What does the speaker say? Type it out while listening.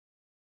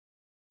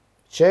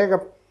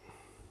Jacob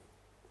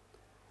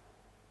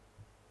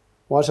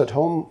was at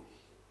home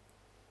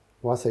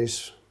with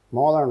his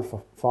mother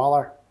and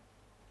father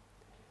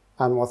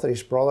and with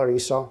his brother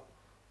Esau.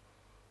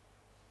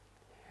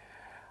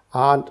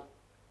 And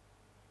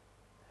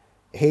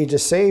he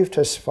deceived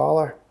his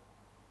father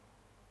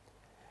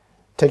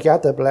to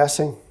get the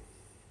blessing.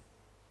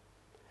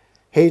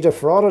 He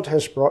defrauded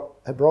his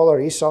brother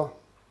Esau.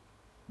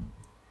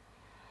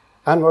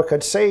 And we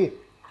could see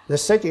the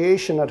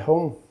situation at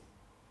home.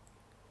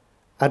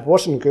 It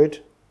wasn't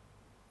good.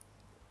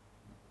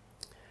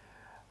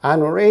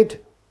 And we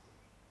read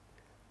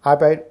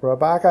about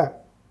Rebekah,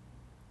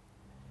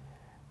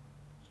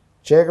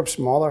 Jacob's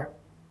mother,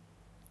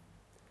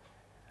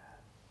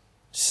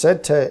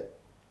 said to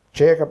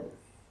Jacob,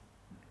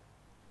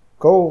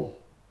 "Go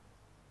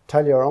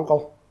tell your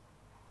uncle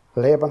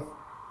Laban."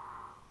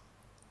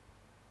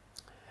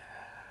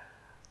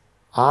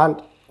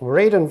 And we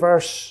read in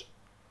verse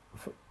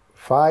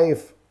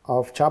 5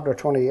 of chapter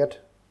 28,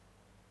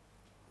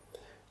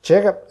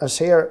 Jacob is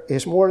here,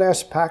 he's more or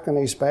less packing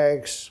his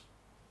bags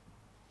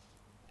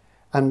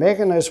and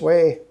making his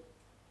way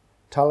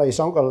to his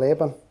uncle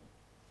Laban.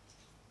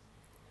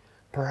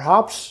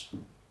 Perhaps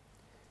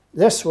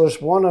this was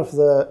one of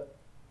the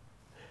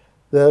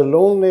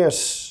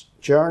loneliest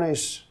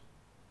journeys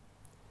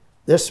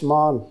this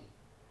man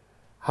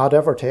had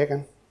ever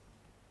taken.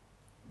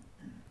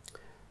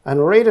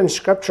 And read in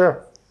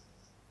Scripture,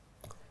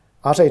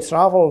 as he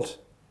travelled,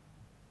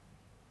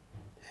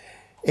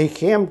 he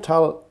came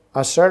to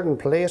a certain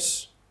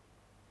place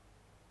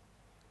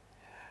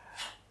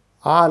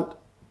and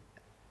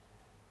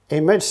he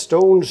made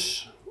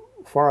stones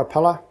for a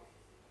pillow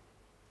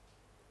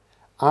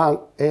and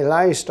he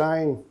lies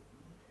down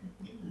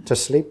to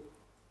sleep.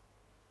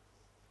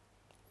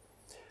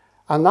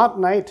 And that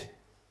night,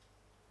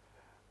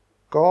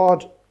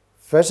 God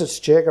visits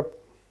Jacob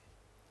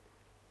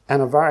in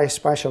a very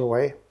special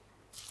way.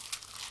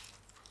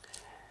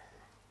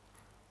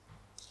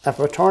 If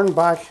we turn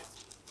back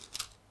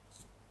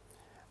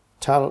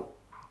to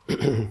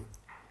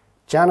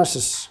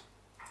Genesis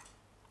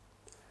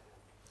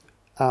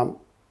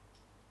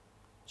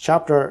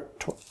chapter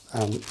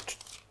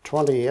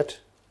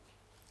 28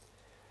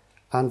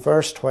 and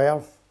verse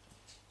 12,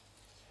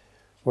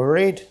 we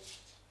read,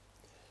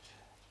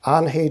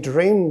 "And he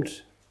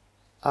dreamed,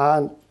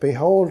 and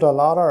behold, a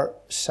ladder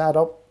set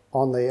up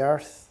on the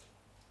earth,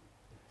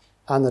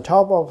 and the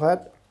top of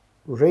it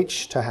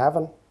reached to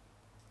heaven.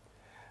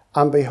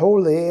 And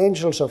behold, the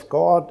angels of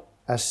God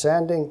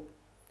ascending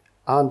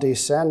and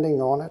descending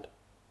on it.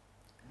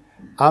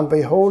 And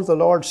behold, the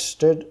Lord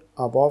stood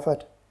above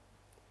it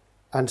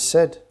and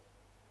said,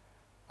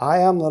 I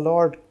am the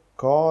Lord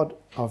God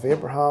of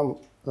Abraham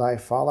thy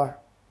father,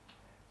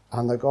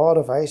 and the God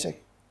of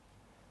Isaac.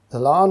 The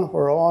land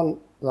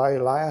whereon thou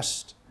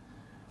liest,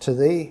 to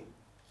thee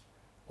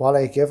will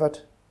I give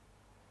it,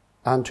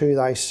 and to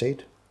thy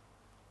seed."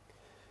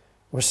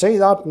 We see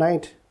that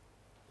night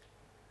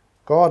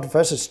God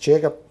visits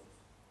Jacob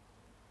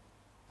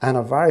in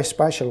a very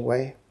special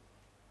way.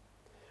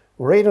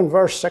 We read in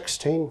verse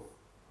 16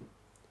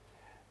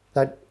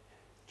 that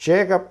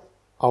Jacob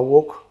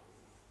awoke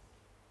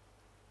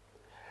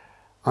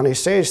and he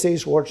says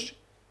these words,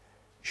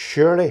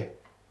 "Surely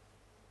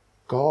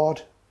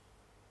God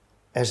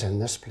is in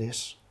this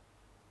place."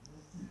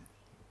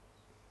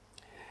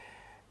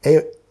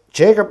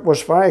 Jacob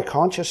was very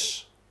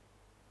conscious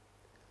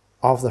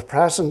of the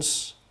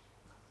presence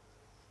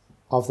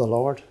of the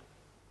Lord.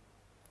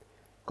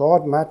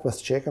 God met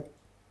with Jacob.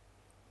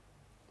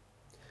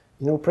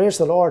 You know, praise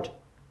the Lord.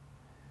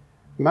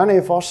 Many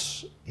of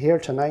us here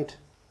tonight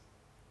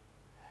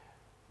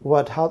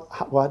would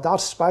have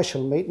that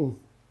special meeting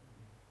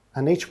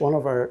in each one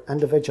of our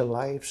individual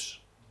lives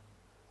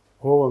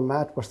where we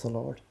met with the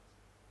Lord.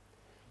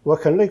 We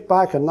can look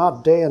back on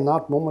that day and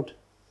that moment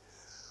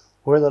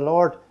where the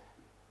Lord,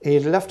 He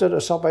lifted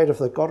us up out of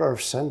the gutter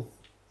of sin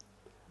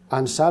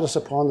and set us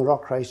upon the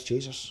rock Christ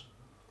Jesus.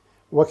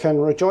 We can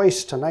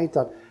rejoice tonight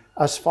that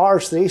as far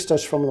as the east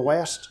is from the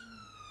west,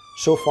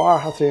 so far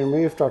hath He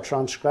removed our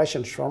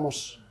transgressions from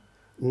us,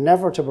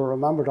 never to be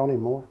remembered any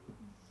more.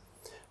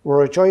 We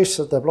rejoice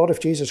that the blood of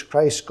Jesus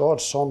Christ,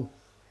 God's Son,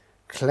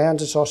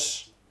 cleanses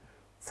us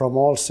from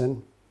all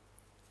sin.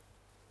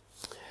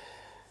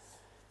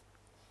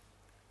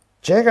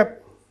 Jacob,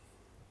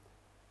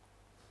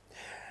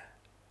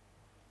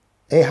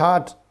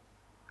 there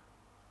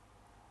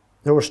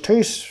was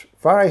two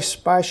very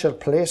special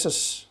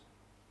places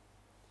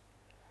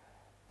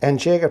in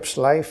Jacob's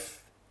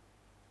life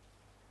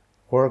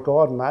where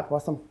God met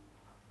with him.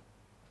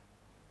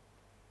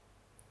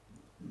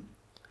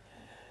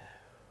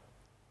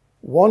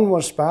 One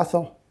was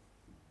Bethel,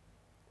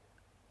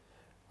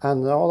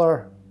 and the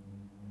other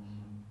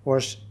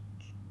was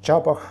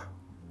Jabbok,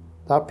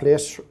 that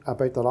place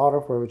about the ladder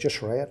where we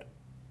just read.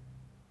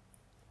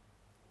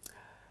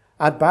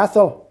 At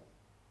Bethel,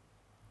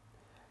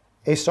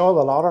 he saw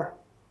the ladder,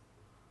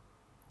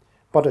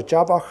 but at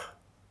Jabbok,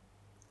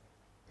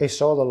 he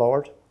saw the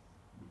Lord.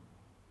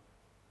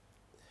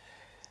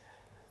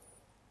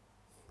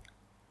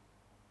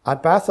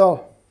 At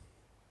Bethel,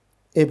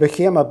 he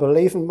became a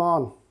believing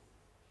man.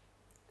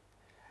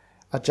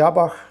 At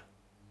Jabbok,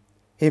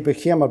 he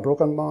became a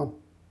broken man.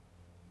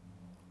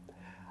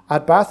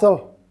 At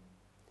Bethel,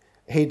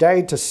 he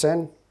died to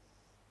sin.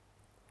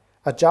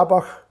 At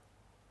Jabbok,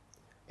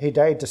 he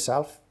died to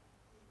self.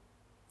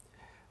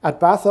 At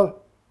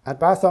Bethel,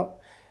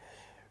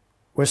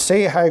 we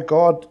see how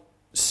God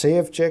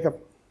saved Jacob.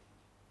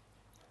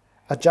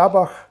 At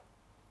Jabbok,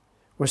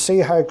 we see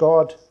how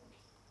God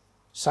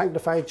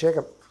sanctified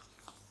Jacob.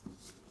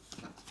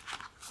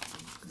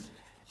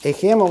 He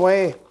came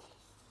away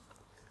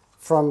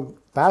from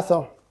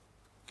Bethel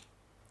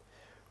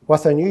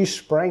with a new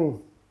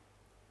spring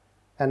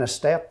in his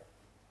step.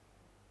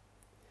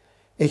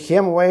 He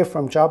came away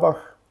from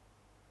Jabbok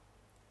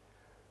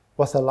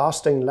with a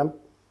lasting limp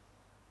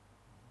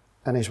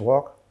in his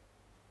walk.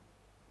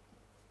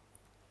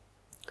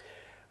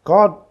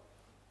 God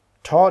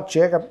taught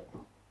Jacob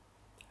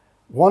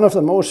one of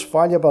the most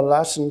valuable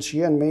lessons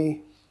you and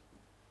me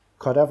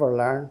could ever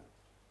learn.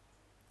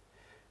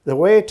 The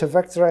way to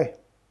victory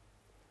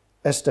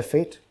is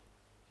defeat.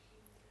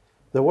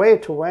 The way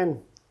to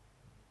win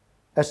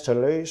is to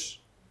lose.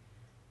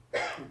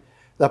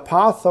 The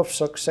path of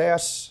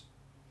success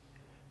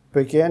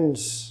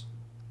begins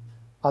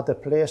at the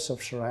place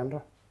of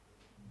surrender.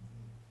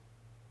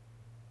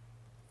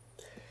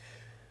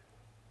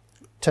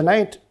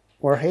 Tonight,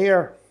 we're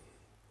here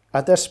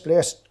at this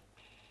place,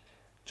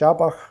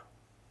 Jabbok.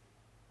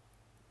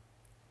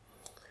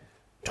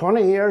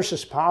 20 years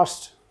has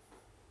passed,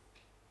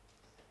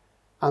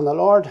 and the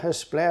Lord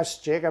has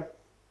blessed Jacob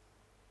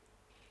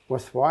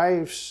with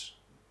wives,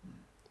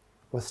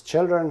 with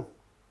children,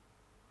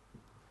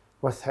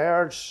 with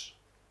herds,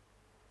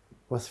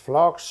 with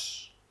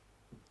flocks,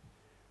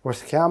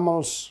 with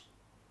camels,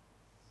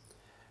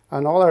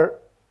 and other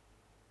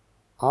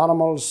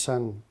animals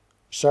and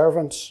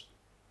servants.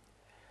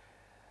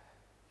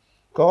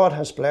 God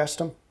has blessed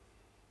him.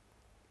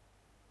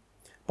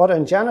 But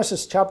in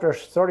Genesis chapter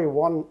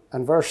 31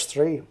 and verse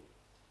 3,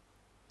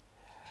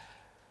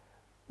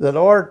 the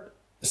Lord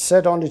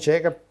said unto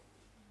Jacob,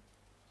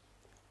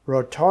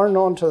 Return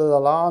unto the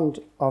land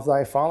of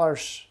thy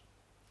fathers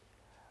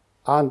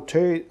and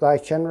to thy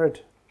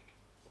kindred,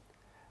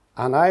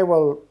 and I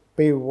will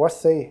be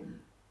with thee.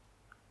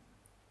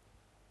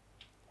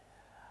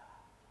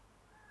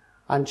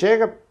 And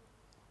Jacob,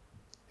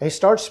 he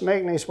starts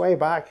making his way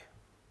back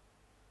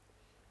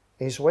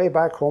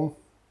home.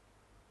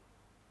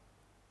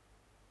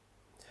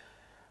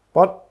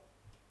 But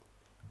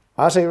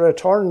as he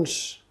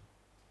returns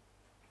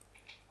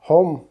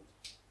home,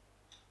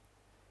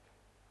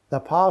 the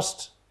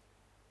past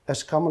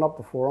is coming up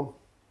before him.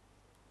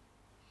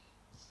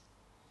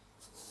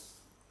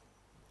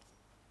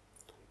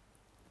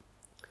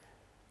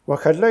 We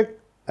could look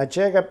at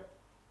Jacob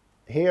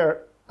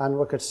here and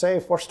we could say,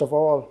 first of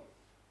all,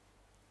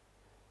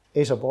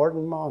 he's a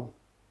burdened man.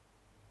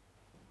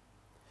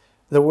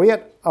 The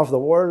weight of the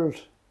world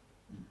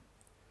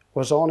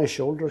was on his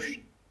shoulders.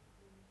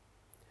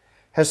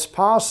 His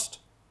past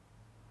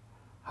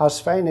has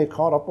finally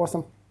caught up with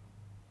him.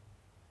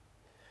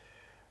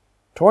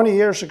 20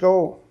 years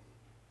ago,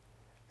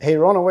 he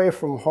ran away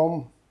from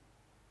home.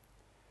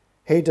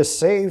 He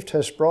deceived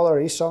his brother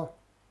Esau.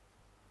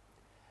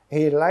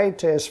 He lied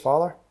to his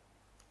father.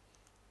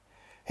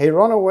 He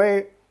ran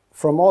away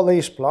from all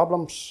these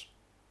problems.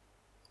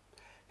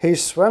 He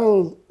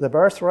swindled the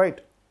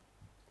birthright.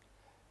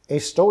 He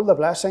stole the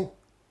blessing.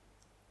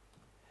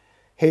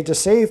 He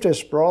deceived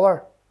his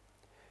brother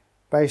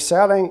by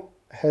selling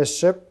his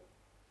sheep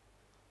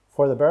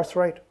for the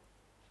birthright.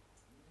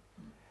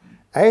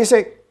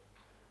 Isaac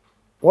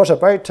was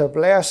about to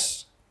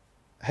bless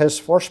his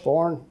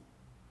firstborn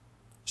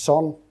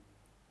son.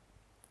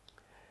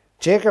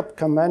 Jacob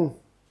came in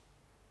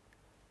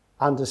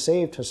and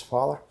deceived his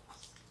father.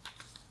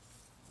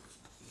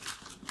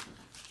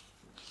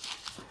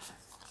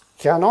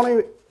 Can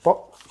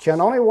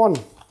anyone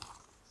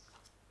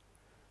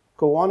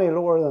go any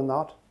lower than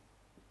that?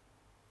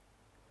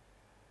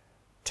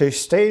 To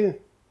steal,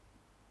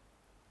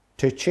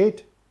 to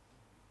cheat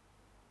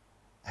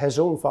his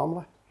own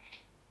family.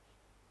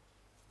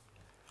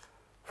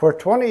 For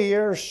 20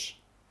 years,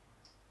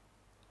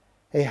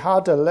 he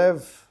had to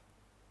live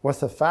with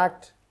the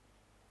fact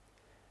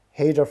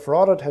he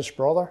defrauded his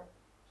brother,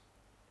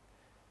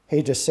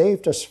 he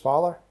deceived his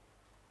father,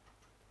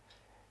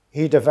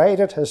 he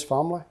divided his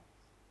family.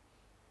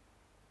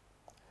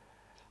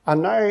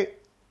 And now,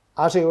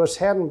 as he was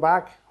heading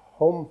back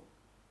home,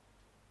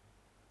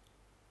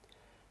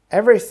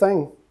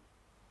 everything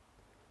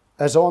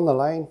is on the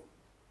line.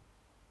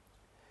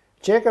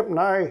 Jacob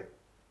now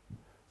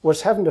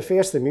was having to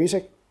face the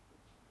music.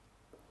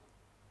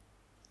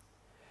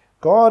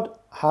 God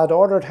had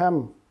ordered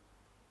him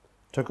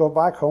to go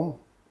back home.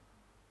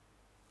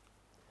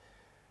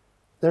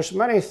 There's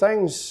many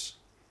things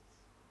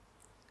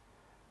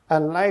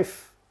in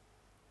life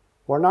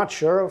we're not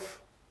sure of.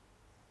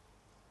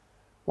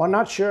 We're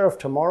not sure of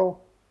tomorrow.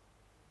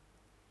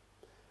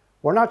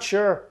 We're not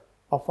sure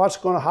of what's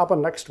going to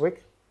happen next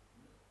week.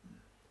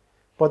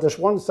 But there's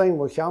one thing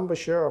we can be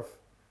sure of.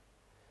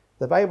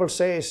 The Bible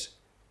says,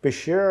 be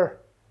sure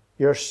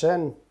your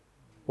sin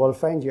will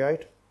find you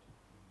out.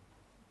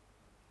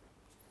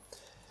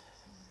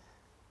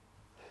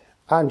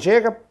 And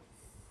Jacob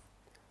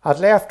had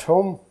left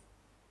home,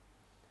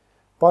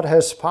 but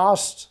his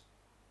past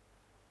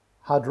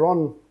had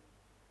run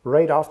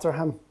right after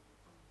him.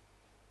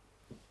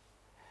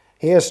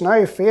 He is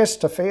now face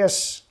to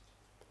face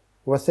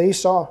with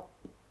Esau.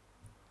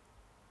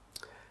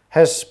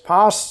 His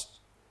past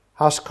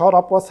has caught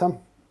up with him.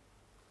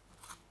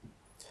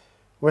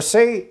 We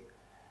see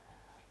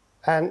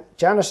in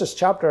Genesis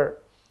chapter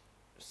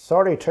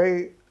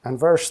 32 and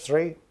verse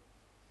 3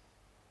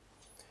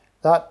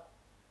 that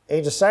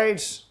he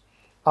decides,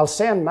 I'll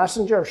send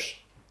messengers.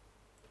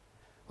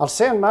 I'll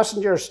send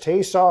messengers to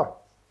Esau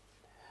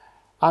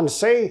and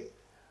see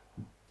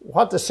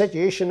what the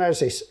situation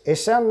is.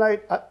 He's sending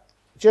out,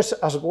 just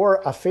as it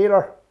were, a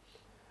feeler,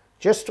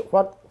 just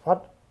what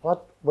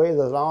way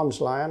the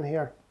land's lying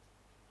here.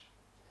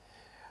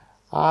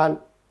 And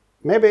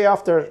maybe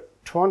after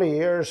 20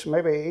 years,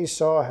 maybe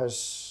Esau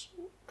has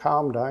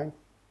calmed down.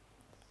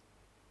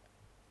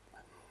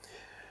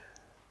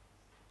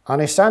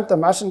 And he sent the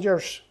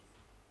messengers.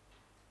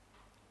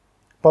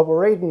 But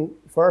we're reading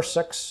verse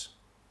 6.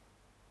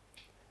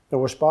 There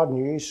was bad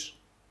news.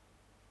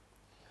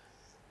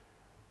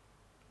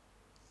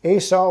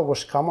 Esau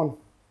was coming,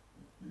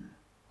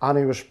 and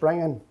he was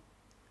bringing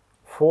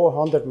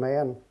 400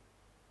 men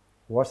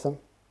with him.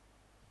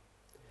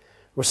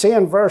 We see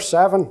in verse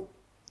 7,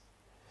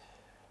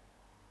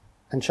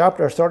 in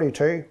chapter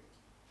 32,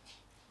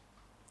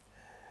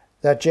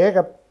 that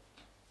Jacob,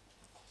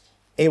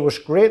 he was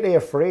greatly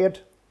afraid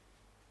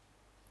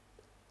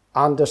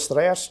and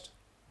distressed.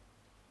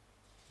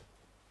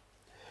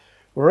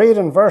 We read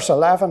in verse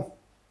 11,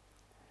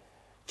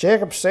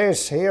 Jacob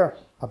says here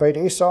about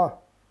Esau,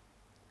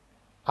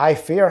 I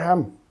fear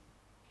him.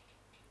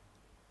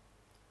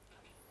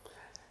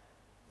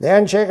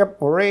 Then Jacob,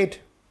 we read,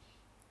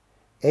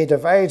 he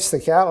divides the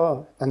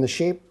cattle and the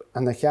sheep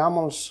and the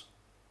camels.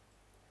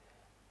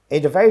 He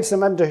divides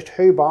them into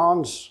two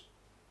bands.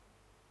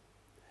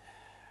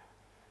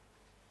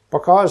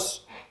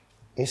 Because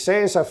he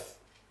says if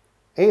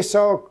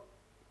Esau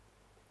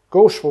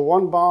goes for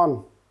one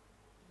band,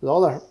 the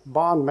other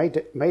band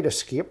might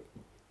escape.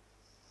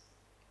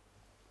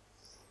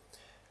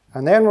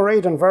 And then we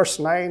read in verse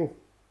 9,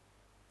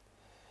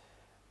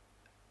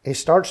 he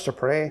starts to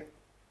pray.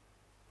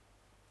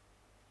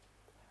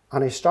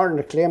 And he's starting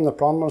to claim the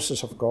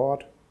promises of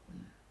God.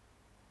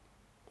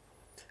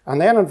 And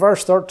then in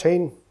verse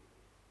 13,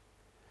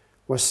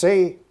 we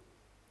see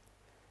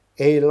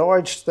he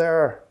lodged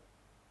there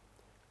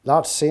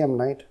that same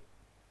night.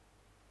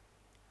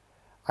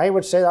 I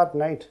would say that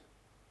night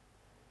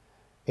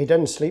he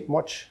didn't sleep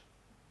much.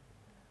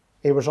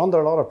 He was under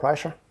a lot of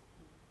pressure.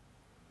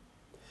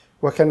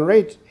 We can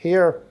read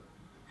here,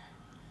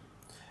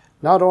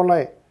 not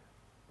only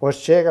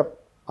was Jacob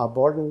a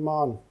burdened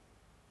man,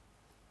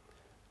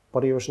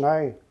 but he was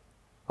now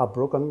a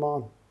broken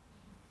man.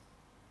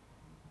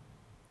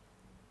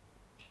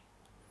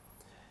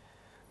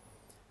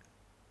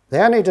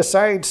 Then he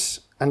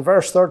decides in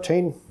verse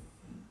 13,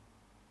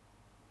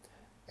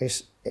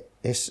 he's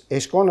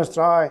going to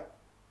try,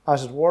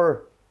 as it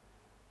were,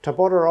 to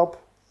butter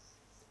up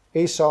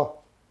Esau.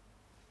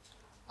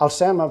 I'll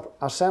send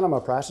him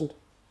a present.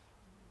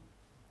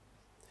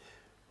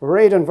 We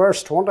read in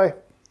verse 20,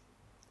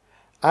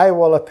 I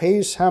will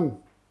appease him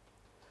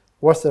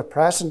with the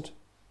present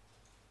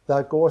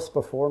that goeth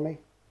before me.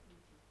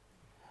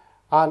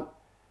 And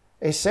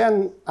he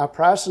sent a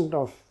present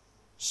of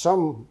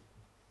some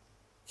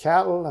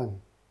cattle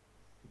and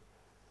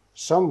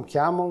some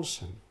camels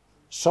and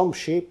some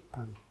sheep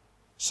and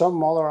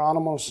some other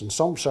animals and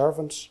some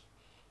servants.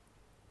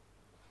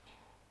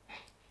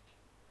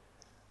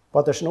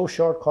 But there's no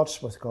shortcuts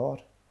with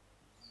God.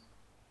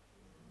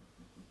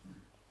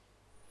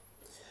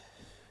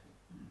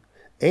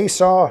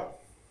 Esau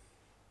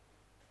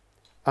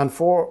and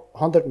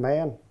 400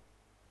 men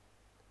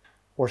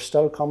were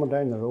still coming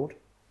down the road.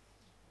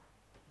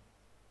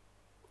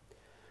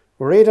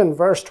 We read in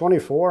verse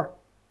 24,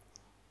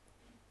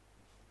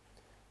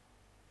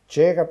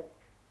 Jacob,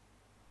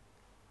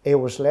 he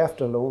was left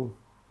alone.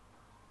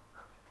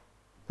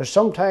 There's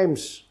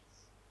sometimes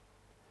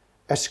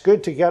it's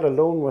good to get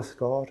alone with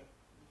God.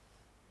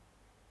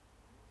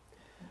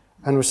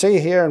 And we see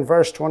here in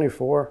verse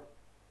 24,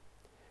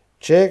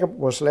 Jacob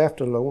was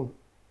left alone.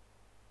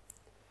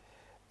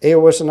 He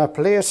was in a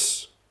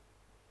place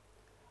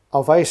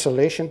of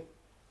isolation.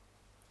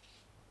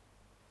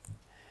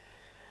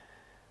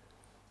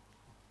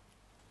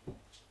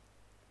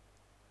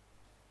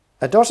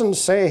 It doesn't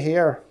say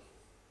here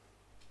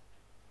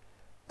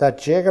that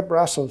Jacob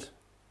wrestled.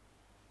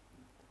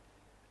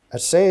 It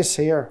says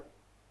here,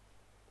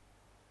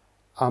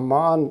 a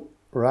man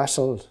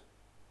wrestled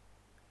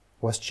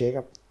with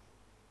Jacob.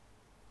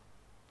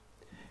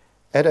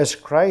 It is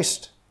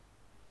Christ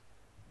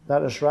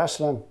that is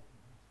wrestling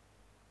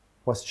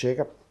with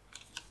Jacob.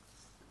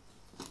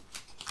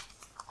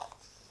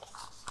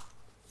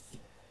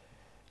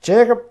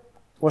 Jacob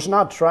was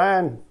not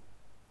trying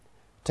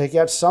to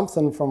get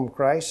something from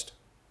Christ.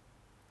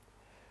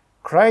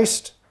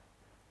 Christ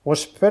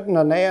was putting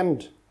an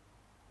end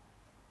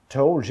to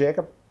old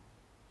Jacob.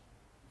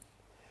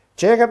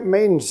 Jacob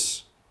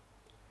means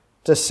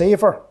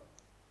deceiver,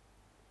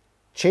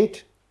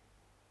 cheat,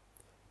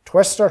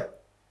 twister,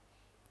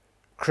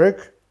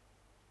 crook.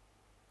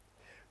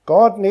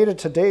 God needed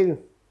to deal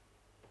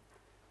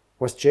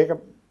with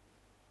Jacob.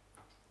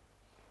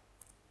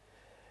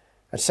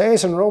 It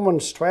says in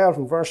Romans 12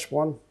 and verse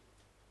 1,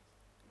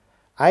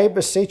 I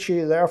beseech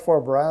you therefore,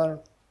 brethren,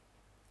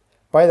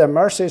 by the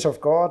mercies of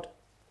God,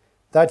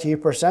 that ye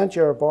present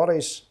your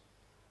bodies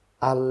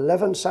a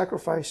living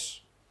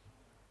sacrifice,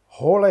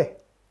 holy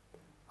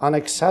and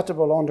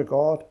acceptable unto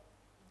God,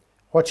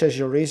 which is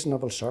your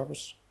reasonable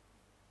service.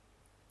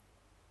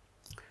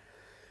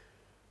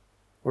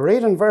 We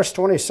read in verse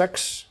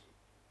 26,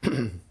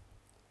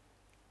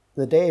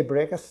 the day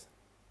breaketh.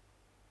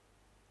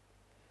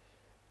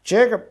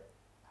 Jacob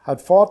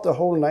had fought the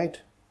whole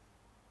night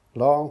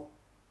long.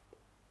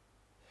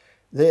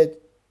 The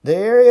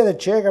area that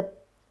Jacob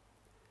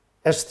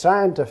is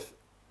trying to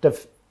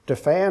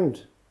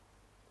defend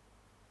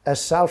is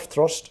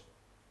self-trust,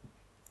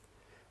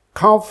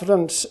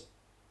 confidence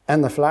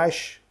in the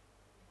flesh,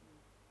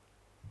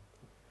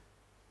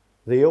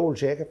 the old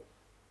Jacob.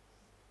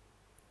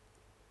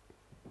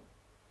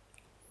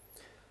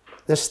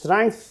 The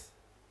strength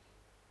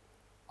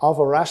of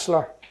a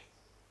wrestler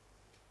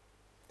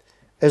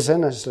is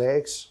in his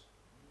legs.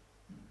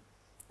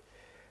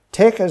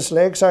 Take his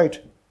legs out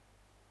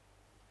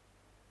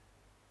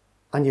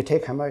and you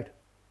take him out.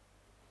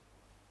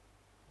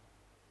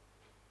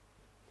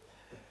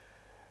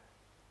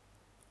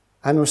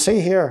 And we see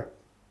here,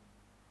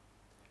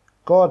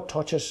 God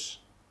touches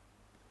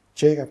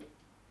Jacob.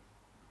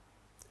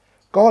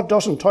 God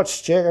doesn't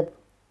touch Jacob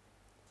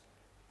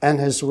in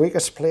his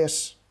weakest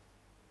place.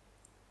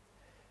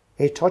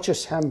 He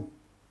touches him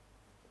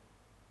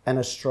in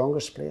his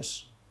strongest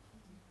place.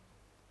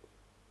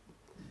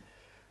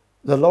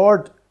 The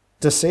Lord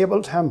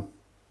disabled him.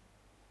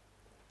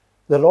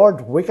 The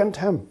Lord weakened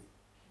him.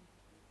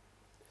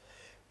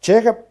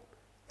 Jacob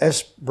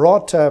is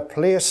brought to a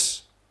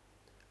place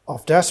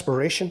of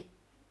desperation.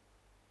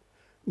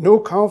 No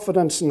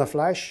confidence in the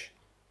flesh.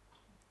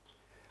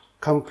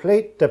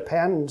 Complete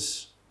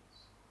dependence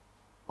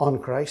on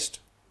Christ.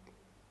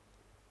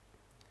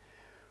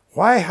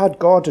 Why had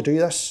God to do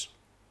this?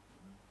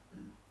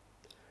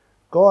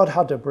 God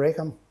had to break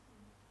him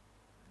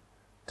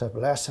to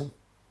bless him.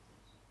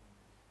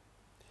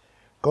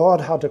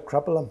 God had to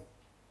cripple him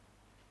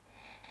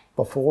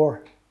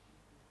before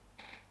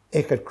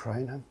he could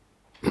crown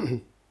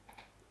him.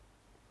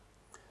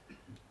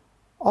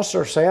 Us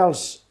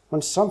ourselves,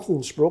 when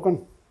something's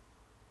broken,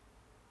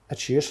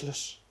 it's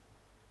useless.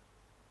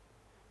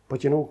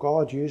 But you know,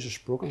 God uses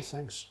broken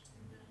things.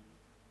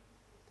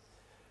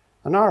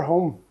 In our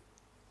home,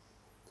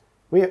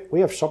 we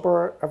have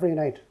supper every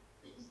night.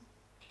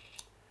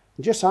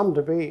 It just happened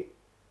to be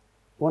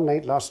one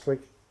night last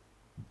week.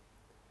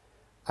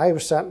 I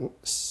was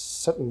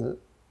sitting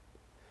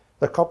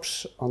the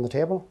cups on the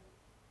table.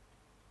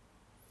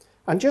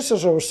 And just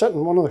as I was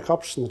sitting one of the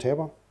cups on the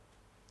table,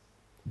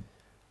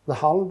 the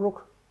holland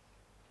broke.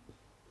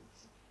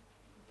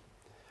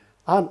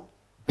 And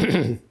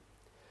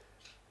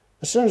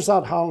as soon as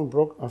that holland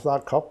broke of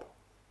that cup,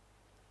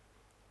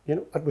 you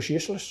know, it was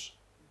useless.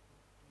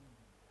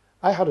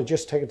 I had to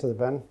just take it to the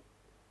bin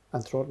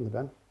and throw it in the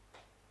bin.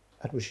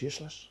 It was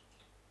useless.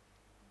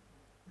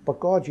 But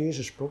God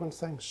uses broken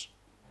things.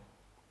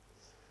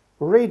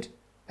 We read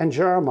in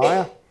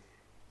Jeremiah,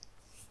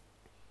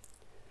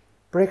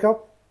 break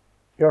up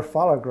your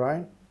fallow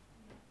ground.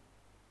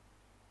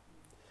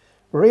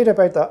 We read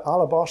about the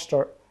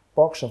alabaster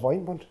box of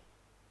ointment.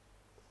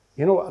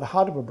 You know, it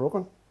had to be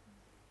broken.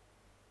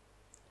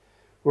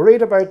 We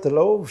read about the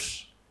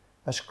loaves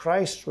as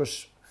Christ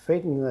was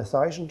feeding the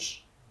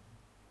thousands.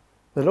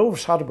 The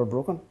loaves had to be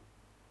broken.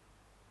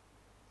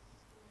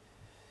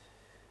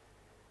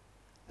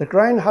 The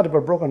ground had to be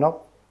broken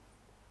up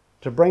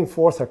to bring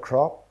forth a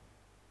crop,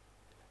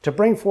 to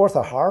bring forth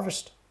a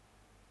harvest.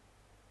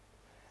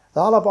 The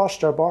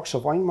alabaster box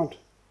of ointment,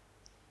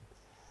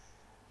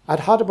 it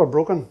had to be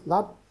broken.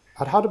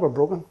 It had to be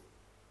broken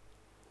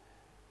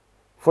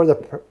for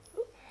the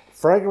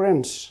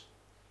fragrance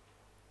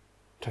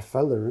to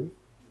fill the room.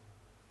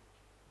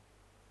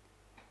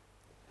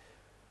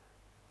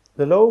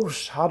 The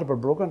loaves had to be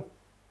broken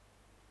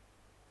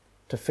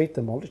to feed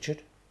the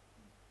multitude.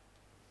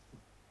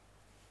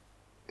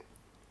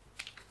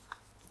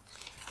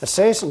 It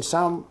says in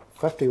Psalm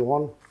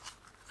 51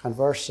 and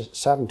verse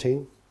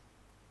 17,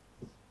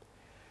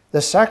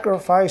 the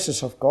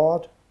sacrifices of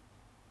God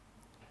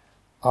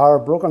are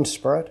a broken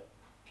spirit,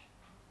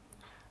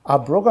 a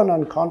broken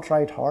and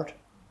contrite heart,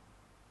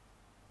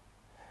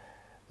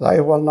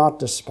 thou wilt not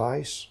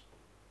despise.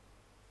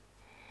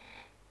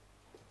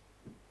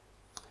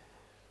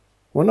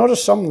 We'll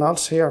notice something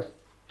else here.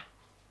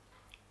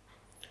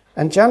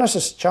 In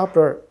Genesis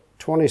chapter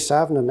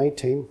 27 and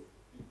 18,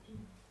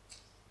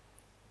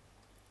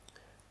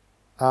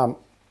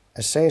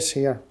 it says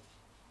here,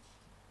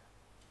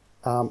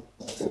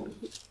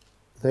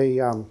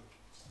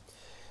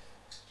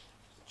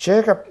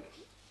 Jacob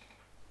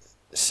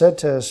said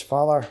to his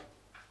father,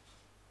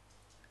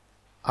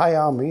 I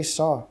am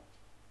Esau,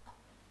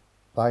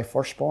 thy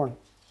firstborn.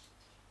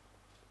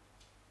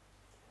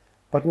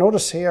 But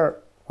notice here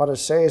what it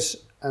says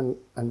in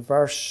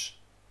verse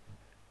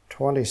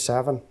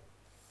 27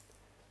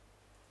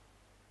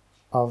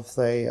 of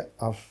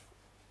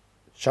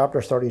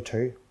chapter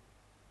 32.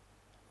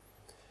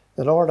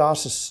 The Lord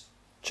asks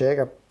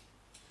Jacob,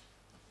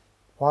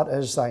 what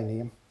is thy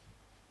name?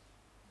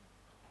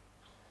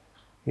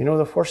 You know,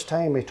 the first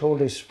time he told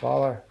his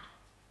father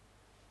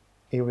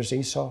he was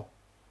Esau.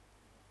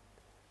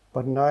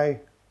 But now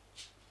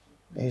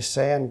he's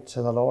saying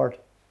to the Lord,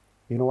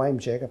 you know, I'm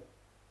Jacob.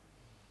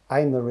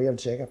 I'm the real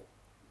Jacob.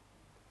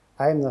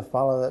 I'm the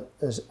fellow that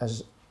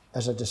is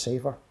a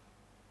deceiver.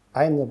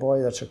 I'm the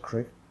boy that's a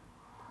crook.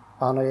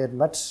 And he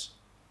admits,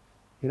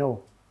 you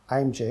know,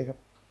 I'm Jacob.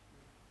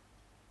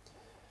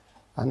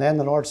 And then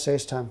the Lord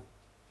says to him,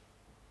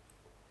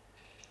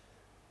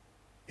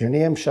 your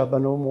name shall be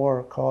no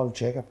more called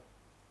Jacob.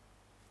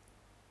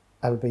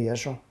 It'll be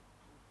Israel.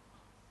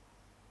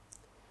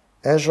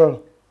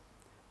 Israel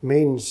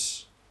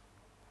means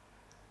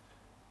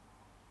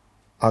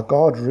a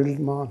God-ruled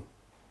man,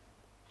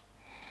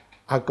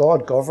 a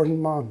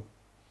God-governed man.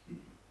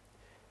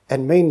 It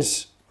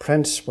means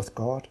prince with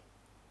God.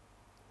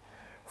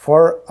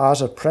 For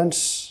as a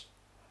prince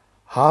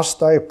hast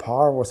thou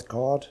power with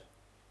God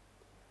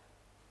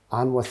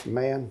and with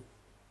men,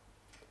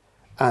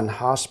 and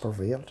hast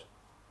prevailed.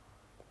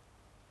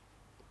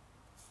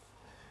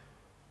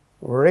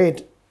 We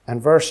read in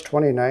verse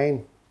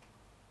 29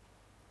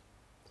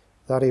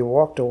 that he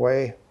walked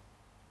away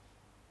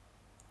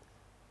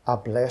a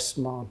blessed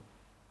man.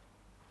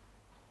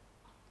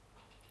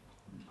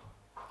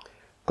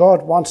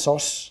 God wants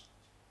us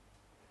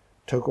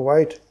to go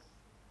out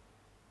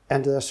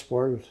into this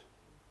world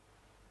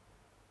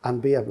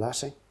and be a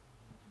blessing.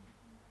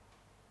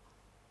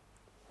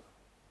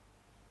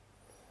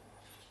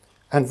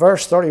 In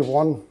verse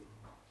 31,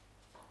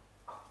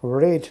 we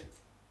read,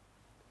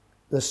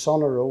 the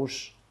sun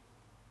arose.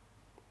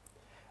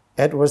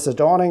 It was the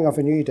dawning of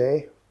a new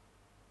day.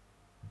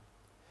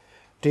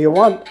 Do you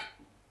want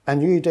a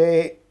new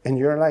day in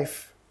your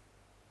life?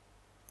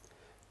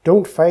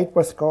 Don't fight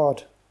with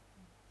God.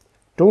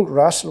 Don't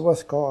wrestle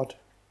with God.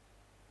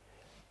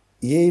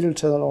 Yield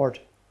to the Lord.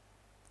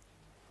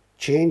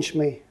 Change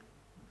me.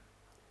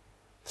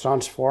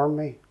 Transform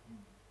me.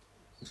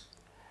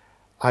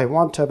 I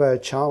want to be a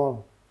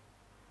channel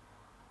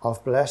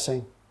of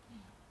blessing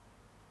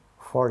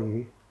for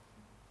you.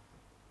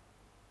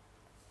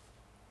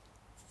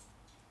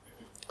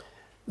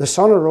 The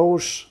sun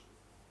arose,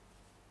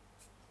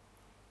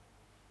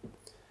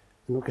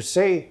 and we could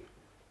see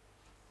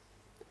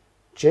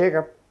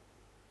Jacob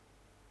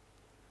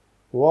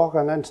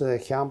walking into the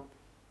camp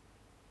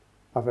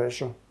of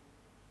Israel.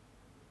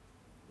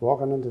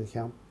 Walking into the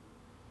camp.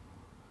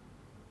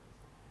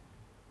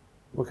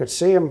 We could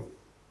see him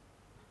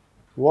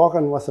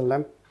walking with a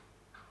limp.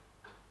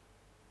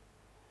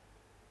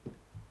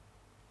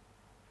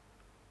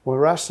 We're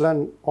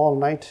wrestling all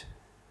night.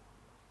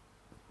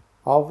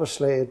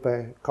 Obviously, he'd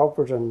be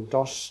covered in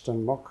dust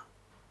and muck.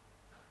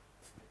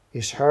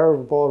 His hair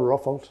was all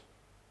ruffled.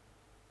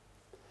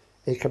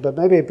 He could be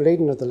maybe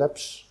bleeding at the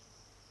lips.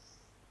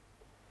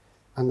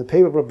 And the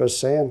people would be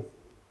saying,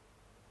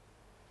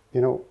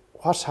 you know,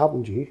 what's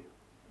happened to you?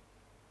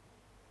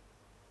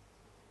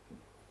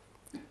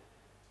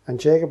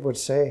 And Jacob would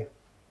say,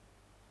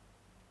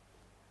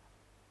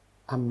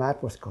 I'm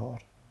met with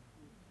God.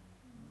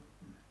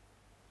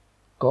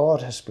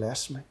 God has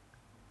blessed me.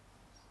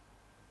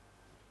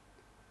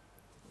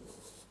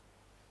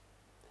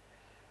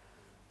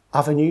 I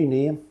have a new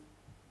name.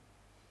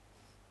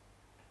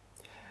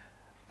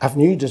 I have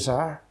new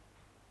desire.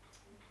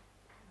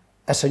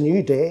 It's a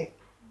new day.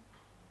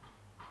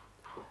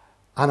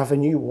 And I have a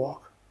new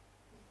walk.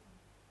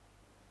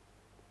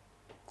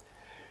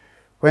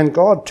 When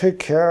God took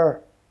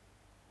care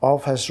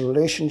of his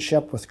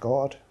relationship with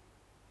God,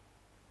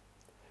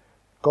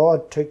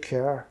 God took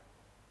care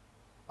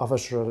of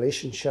his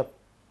relationship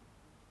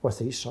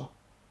with Esau.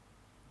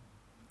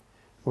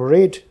 We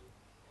read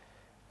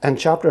in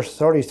chapter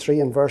 33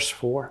 and verse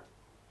 4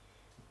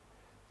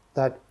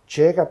 that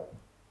Jacob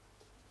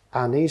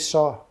and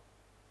Esau,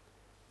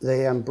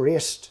 they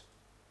embraced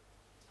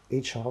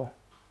each other.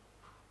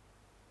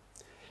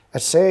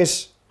 It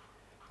says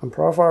in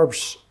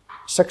Proverbs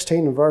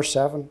 16 and verse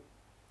 7,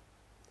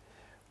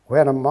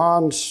 when a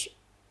man's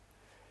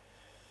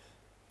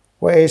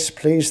ways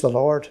please the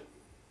Lord,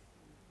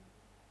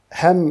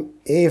 him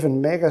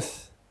even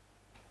maketh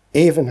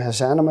even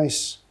his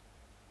enemies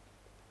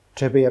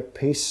to be at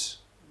peace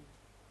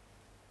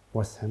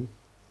with him.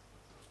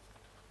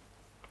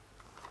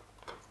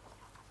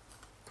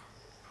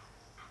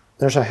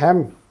 There's a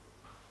hymn,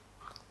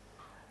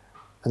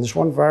 and there's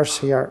one verse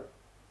here,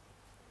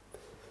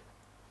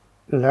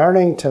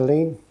 learning to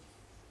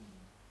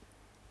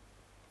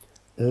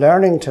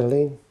learning to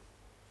lean.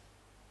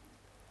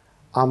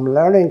 I'm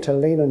learning to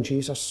lean on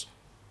Jesus.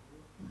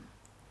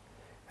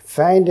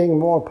 Finding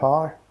more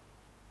power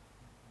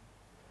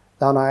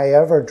than I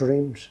ever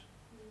dreamed.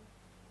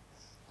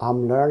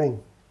 I'm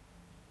learning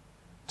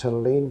to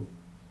lean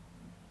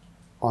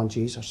on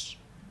Jesus.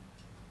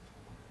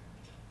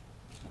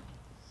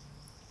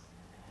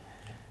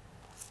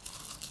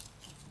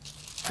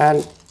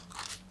 And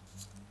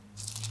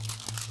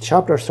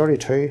chapter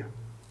 32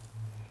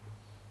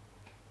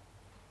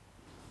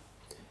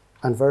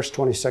 and verse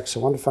 26, I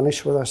want to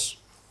finish with this.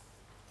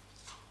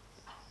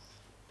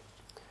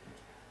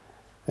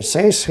 It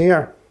says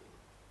here,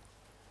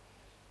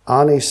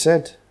 and he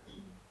said,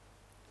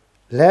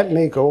 let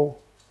me go,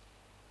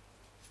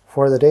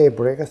 for the day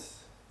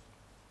breaketh.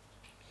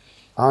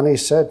 And he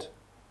said,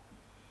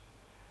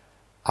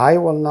 I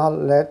will not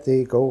let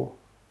thee go,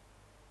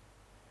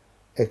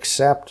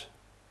 except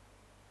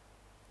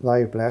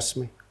thou bless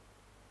me.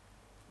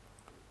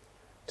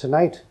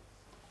 Tonight,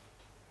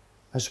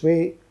 as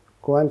we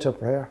go into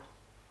prayer,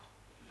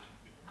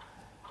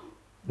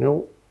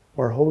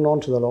 we're holding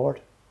on to the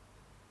Lord.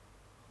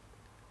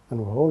 And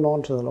we're holding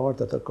on to the Lord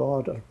that the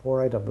God will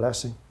pour out a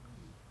blessing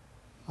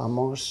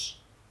among us.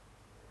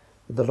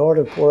 That the Lord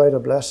will pour out a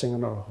blessing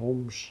in our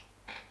homes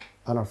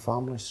and our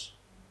families.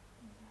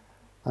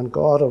 And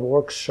God will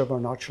work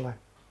supernaturally.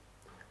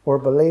 We're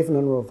believing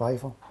in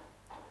revival.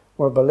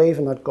 We're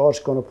believing that God's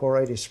going to pour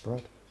out His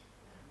Spirit.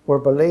 We're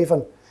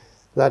believing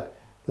that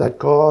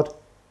God,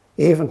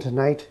 even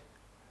tonight,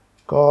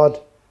 God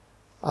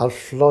will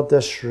flood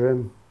this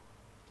room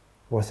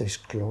with His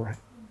glory.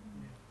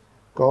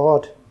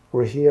 God,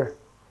 we're here,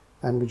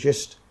 and we're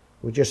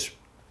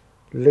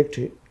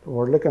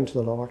looking to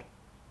the Lord.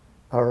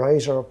 Our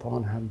eyes are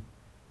upon Him,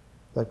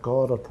 that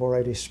God will pour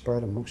out His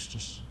Spirit amongst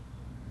us.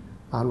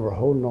 And we're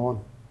holding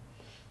on,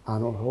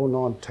 and we're holding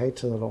on tight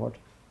to the Lord,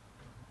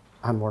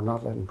 and we're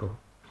not letting go.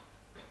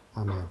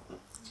 Amen.